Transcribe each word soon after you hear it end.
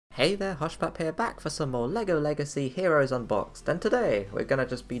Hey there, Hushpap here, back for some more LEGO Legacy Heroes Unboxed, and today we're gonna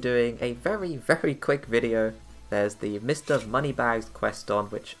just be doing a very quick video. There's the Mr Moneybags quest on,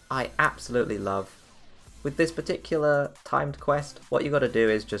 which I absolutely love. With this particular timed quest, what you gotta do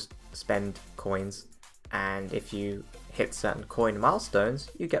is just spend coins, and if you hit certain coin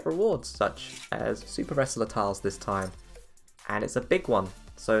milestones, you get rewards, such as Super Wrestler tiles this time. And it's a big one,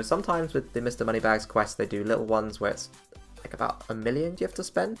 so sometimes with the Mr Moneybags quest they do little ones where it's like about 1 million you have to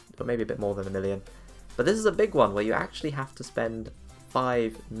spend, or maybe a bit more than 1 million. But this is a big one where you actually have to spend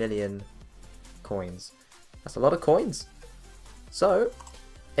 5 million coins. That's a lot of coins. So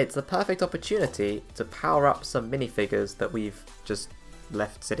it's the perfect opportunity to power up some minifigures that we've just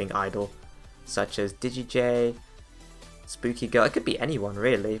left sitting idle, such as DigiJ, Spooky Girl. It could be anyone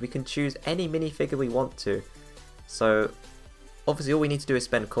really. We can choose any minifigure we want to. So obviously all we need to do is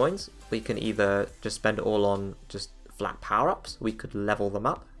spend coins. We can either just spend it all on just flat power-ups, we could level them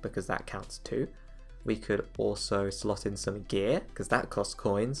up because that counts too. We could also slot in some gear because that costs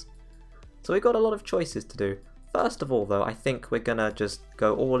coins. So we've got a lot of choices to do. First of all though, I think we're gonna just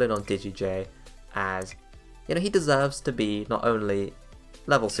go all in on DigiJ, as you know, he deserves to be not only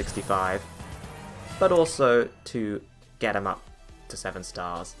level 65 but also to get him up to 7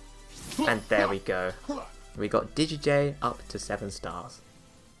 stars. And there we go. We got DigiJ up to 7 stars.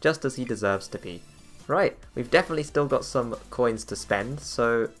 Just as he deserves to be. Right, we've definitely still got some coins to spend,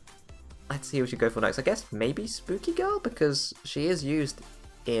 so let's see who we should go for next. I guess maybe Spooky Girl, because she is used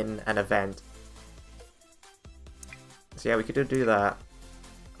in an event. So yeah, we could do that.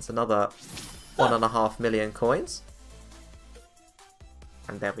 That's another 1.5 million coins.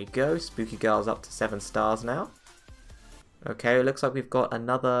 And there we go, Spooky Girl's up to 7 stars now. Okay, it looks like we've got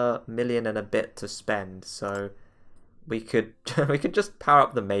another million and a bit to spend, so we could just power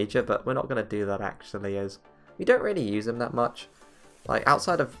up the major, but we're not going to do that actually, as we don't really use him that much. Like,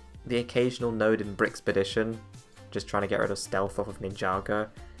 outside of the occasional node in Brickspedition, just trying to get rid of stealth off of Ninjago,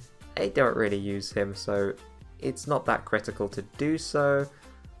 I don't really use him, so it's not that critical to do so.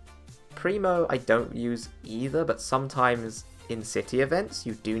 Primo I don't use either, but sometimes in city events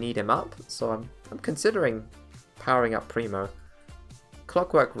you do need him up, so I'm considering powering up Primo.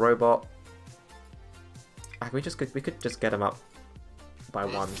 Clockwork Robot, we could just get him up by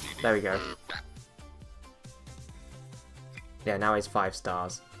 1. There we go. Yeah, now he's 5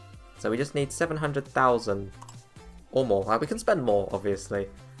 stars. So we just need 700,000 or more. We can spend more, obviously.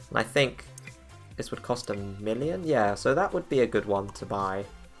 And I think this would cost 1 million. Yeah, so that would be a good one to buy.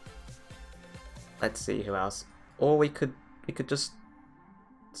 Let's see who else. Or we could just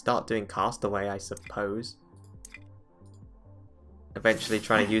start doing Castaway, I suppose. Eventually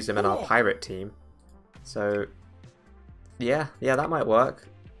trying to use him in our pirate team. So yeah, that might work.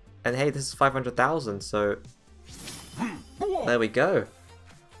 And hey, this is 500,000, so there we go.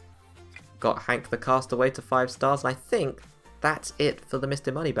 Got Hank the Castaway to 5 stars, and I think that's it for the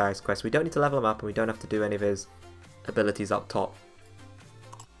Mr Moneybags quest. We don't need to level him up, and we don't have to do any of his abilities up top.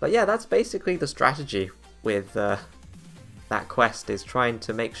 But yeah, that's basically the strategy with that quest, is trying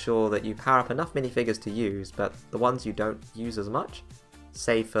to make sure that you power up enough minifigures to use, but the ones you don't use as much,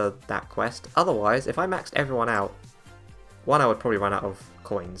 save for that quest. Otherwise, if I maxed everyone out, one, I would probably run out of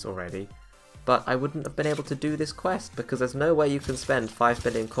coins already, but I wouldn't have been able to do this quest because there's no way you can spend 5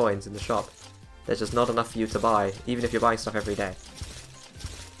 billion coins in the shop. There's just not enough for you to buy, even if you're buying stuff every day.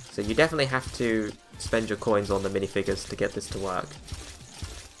 So you definitely have to spend your coins on the minifigures to get this to work.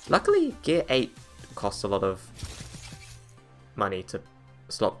 Luckily, Gear 8 costs a lot of money to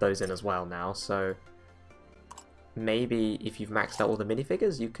slot those in as well now, so maybe if you've maxed out all the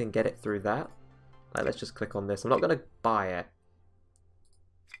minifigures, you can get it through that. Like, let's just click on this. I'm not going to buy it.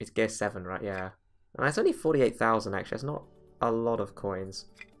 It's Gear 7, right? Yeah. And it's only 48,000 actually. It's not a lot of coins.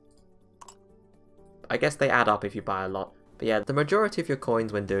 I guess they add up if you buy a lot. But yeah, the majority of your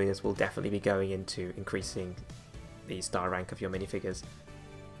coins when doing this will definitely be going into increasing the star rank of your minifigures.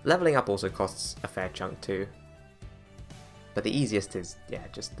 Leveling up also costs a fair chunk too. But the easiest is, yeah,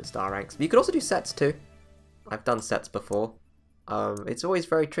 just the star ranks. But you could also do sets too. I've done sets before. It's always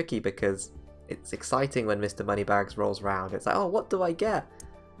very tricky because it's exciting when Mr Moneybags rolls around. It's like, oh, what do I get?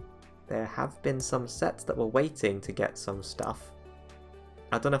 There have been some sets that were waiting to get some stuff.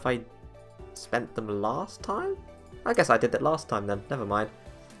 I don't know if I spent them last time? I guess I did that last time then, never mind.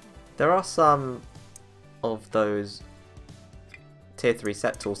 There are some of those tier 3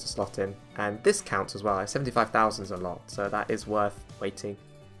 set tools to slot in, and this counts as well. 75,000 is a lot, so that is worth waiting,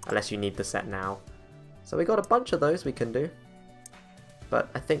 unless you need the set now. So we got a bunch of those we can do, but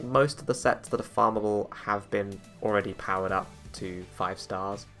I think most of the sets that are farmable have been already powered up to 5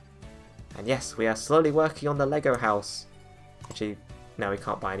 stars. And yes, we are slowly working on the Lego house. Actually, no, we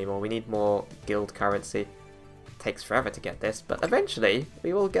can't buy anymore. We need more guild currency. Takes forever to get this, but eventually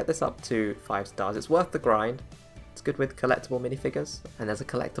we will get this up to 5 stars. It's worth the grind. It's good with collectible minifigures, and there's a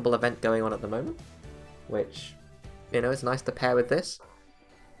collectible event going on at the moment, which, you know, is nice to pair with this.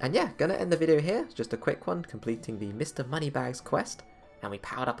 And yeah, gonna end the video here. Just a quick one, completing the Mr Moneybags quest, and we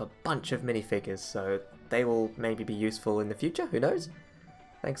powered up a bunch of minifigures, so they will maybe be useful in the future, who knows?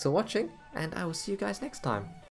 Thanks for watching, and I will see you guys next time.